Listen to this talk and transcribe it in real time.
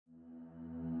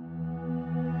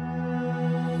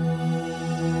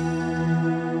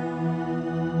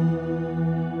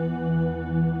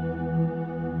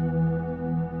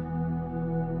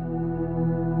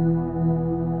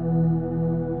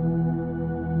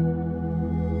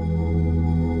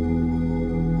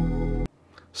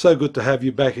So good to have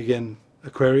you back again,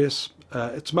 Aquarius.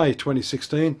 It's May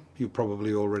 2016. You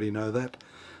probably already know that.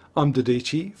 I'm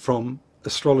Dadhichi from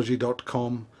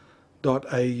astrology.com.au.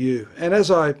 And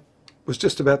as I was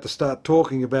just about to start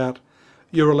talking about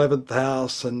your 11th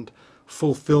house and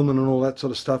fulfillment and all that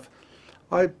sort of stuff,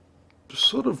 I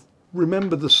sort of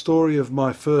remembered the story of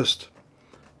my first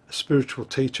spiritual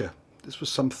teacher. This was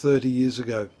some 30 years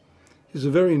ago. He's a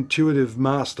very intuitive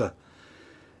master.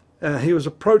 He was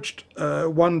approached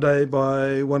one day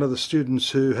by one of the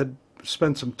students who had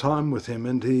spent some time with him,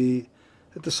 and he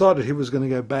had decided he was going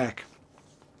to go back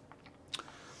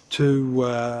to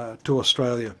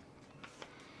Australia.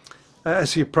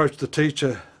 As he approached the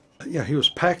teacher, he was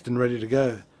packed and ready to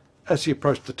go. As he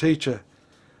approached the teacher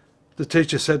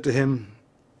said to him,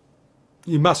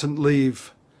 "You mustn't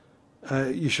leave,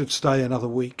 you should stay another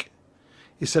week."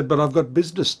 He said, "But I've got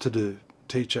business to do,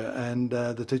 teacher." And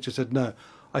the teacher said, "No,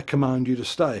 I command you to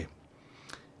stay."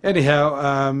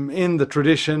 Anyhow, in the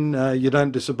tradition, you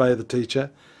don't disobey the teacher.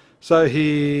 So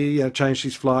he changed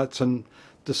his flights and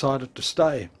decided to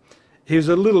stay. He was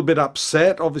a little bit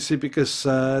upset, obviously, because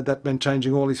that meant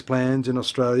changing all his plans in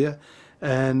Australia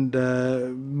and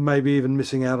maybe even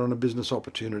missing out on a business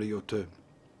opportunity or two.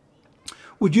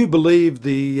 Would you believe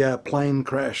the plane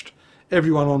crashed?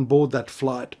 Everyone on board that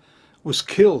flight was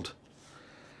killed.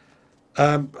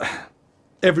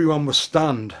 Everyone was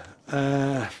stunned,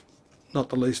 not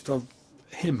the least of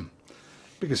him,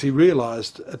 because he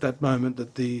realised at that moment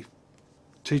that the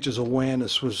teacher's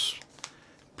awareness was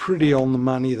pretty on the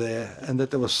money there, and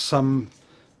that there was some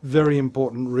very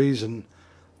important reason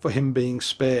for him being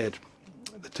spared.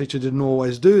 The teacher didn't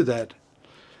always do that.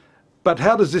 But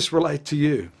how does this relate to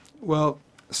you? Well,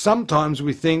 sometimes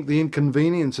we think the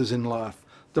inconveniences in life,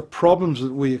 the problems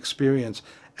that we experience,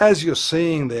 as you're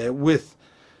seeing there with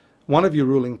one of your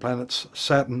ruling planets,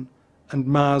 Saturn, and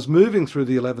Mars moving through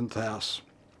the 11th house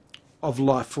of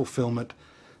life fulfillment,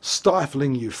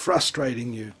 stifling you,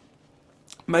 frustrating you,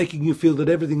 making you feel that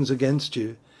everything's against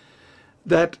you,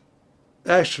 that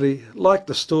actually, like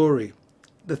the story,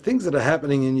 the things that are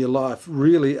happening in your life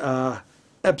really are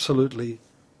absolutely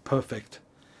perfect.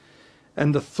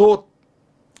 And the thought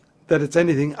that it's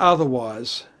anything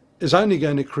otherwise is only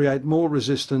going to create more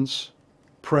resistance,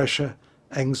 pressure,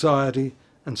 anxiety,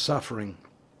 and suffering.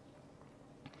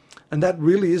 And that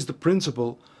really is the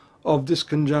principle of this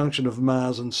conjunction of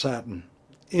Mars and Saturn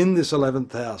in this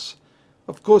 11th house.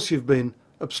 Of course you've been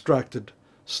obstructed,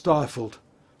 stifled,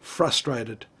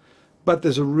 frustrated, but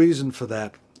there's a reason for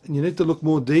that. And you need to look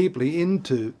more deeply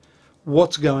into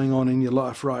what's going on in your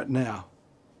life right now.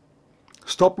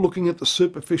 Stop looking at the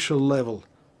superficial level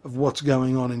of what's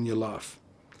going on in your life.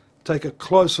 Take a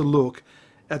closer look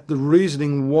at the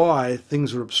reasoning why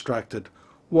things are obstructed,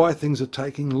 why things are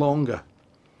taking longer.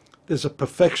 There's a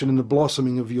perfection in the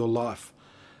blossoming of your life,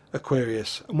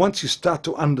 Aquarius. And once you start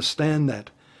to understand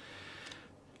that,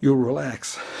 you'll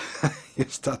relax. You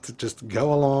start to just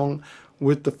go along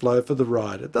with the flow for the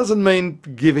ride. It doesn't mean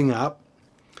giving up.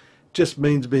 It just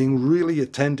means being really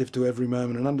attentive to every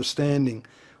moment and understanding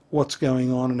what's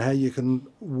going on and how you can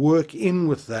work in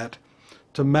with that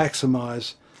to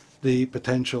maximize the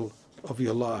potential of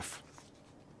your life.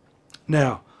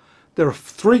 Now, there are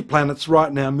 3 planets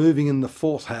right now moving in the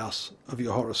 4th house of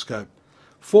your horoscope.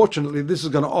 Fortunately, this is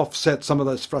going to offset some of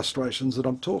those frustrations that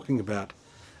I'm talking about.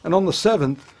 And on the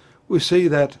 7th, we see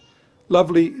that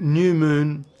lovely new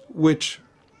moon, which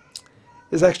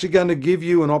is actually going to give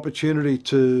you an opportunity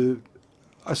to,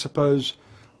 I suppose,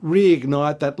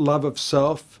 reignite that love of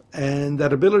self and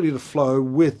that ability to flow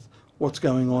with what's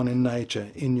going on in nature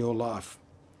in your life.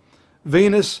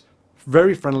 Venus,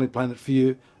 very friendly planet for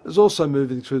you, is also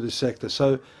moving through this sector.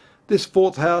 So this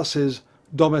 4th house is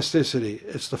domesticity,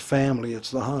 it's the family, it's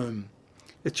the home,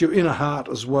 it's your inner heart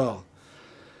as well.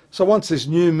 So once this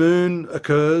new moon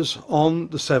occurs on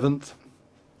the 7th,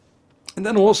 and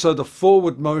then also the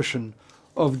forward motion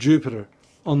of Jupiter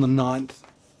on the 9th,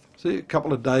 see a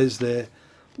couple of days there,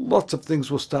 lots of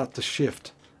things will start to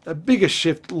shift. A bigger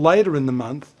shift later in the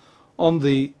month on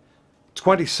the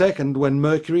 22nd, when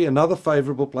Mercury, another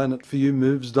favourable planet for you,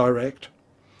 moves direct.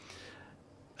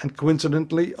 And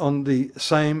coincidentally, on the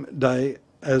same day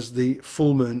as the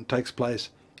full moon takes place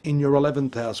in your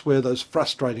 11th house, where those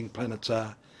frustrating planets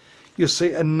are, you'll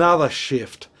see another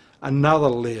shift, another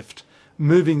lift,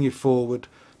 moving you forward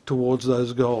towards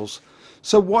those goals.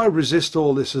 So why resist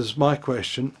all this is my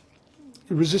question.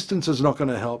 Resistance is not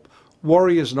going to help.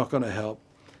 Worry is not going to help.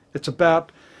 It's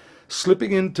about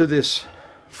slipping into this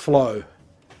flow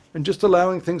and just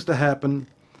allowing things to happen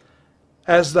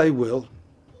as they will,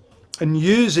 and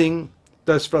using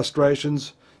those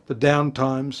frustrations, the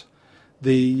downtimes,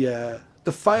 the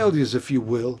the failures, if you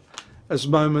will, as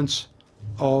moments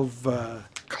of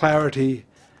clarity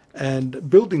and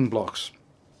building blocks.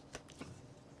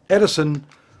 Edison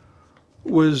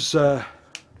was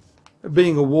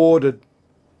being awarded,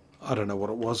 I don't know what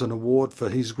it was, an award for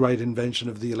his great invention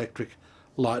of the electric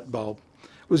light bulb.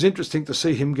 It was interesting to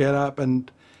see him get up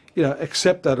and,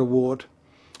 accept that award.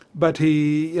 But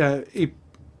he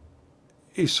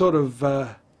sort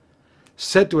of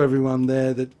said to everyone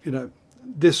there that,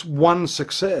 this one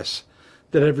success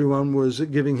that everyone was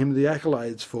giving him the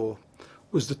accolades for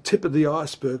was the tip of the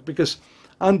iceberg, because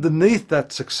underneath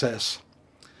that success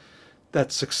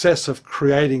of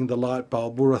creating the light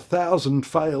bulb, were 1,000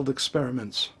 failed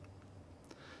experiments.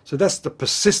 So that's the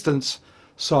persistence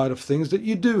side of things that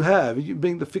you do have. You,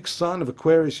 being the fixed sign of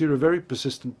Aquarius, you're a very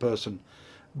persistent person.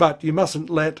 But you mustn't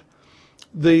let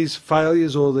these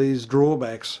failures or these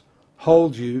drawbacks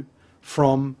hold you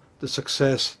from the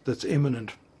success that's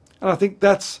imminent. And I think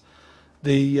that's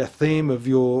the theme of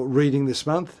your reading this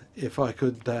month, if I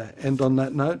could end on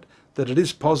that note, that it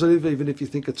is positive even if you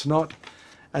think it's not,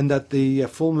 and that the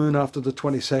full moon after the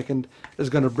 22nd is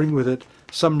going to bring with it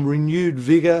some renewed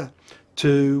vigour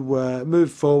to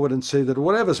move forward and see that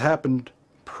whatever's happened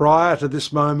prior to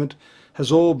this moment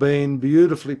has all been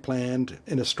beautifully planned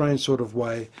in a strange sort of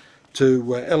way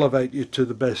to elevate you to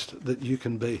the best that you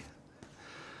can be.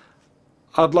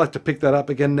 I'd like to pick that up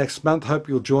again next month. Hope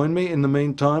you'll join me. In the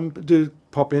meantime, do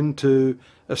pop into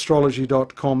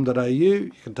astrology.com.au.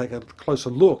 You can take a closer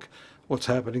look what's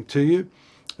happening to you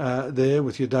there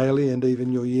with your daily and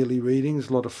even your yearly readings,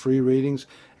 a lot of free readings.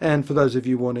 And for those of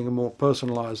you wanting a more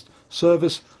personalised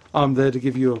service, I'm there to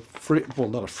give you a free, well,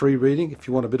 not a free reading. If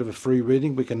you want a bit of a free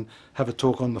reading, we can have a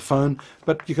talk on the phone.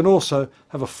 But you can also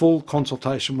have a full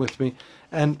consultation with me.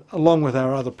 And along with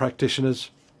our other practitioners,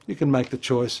 you can make the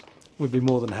choice. We'd be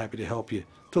more than happy to help you.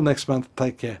 Till next month,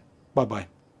 take care.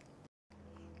 Bye-bye.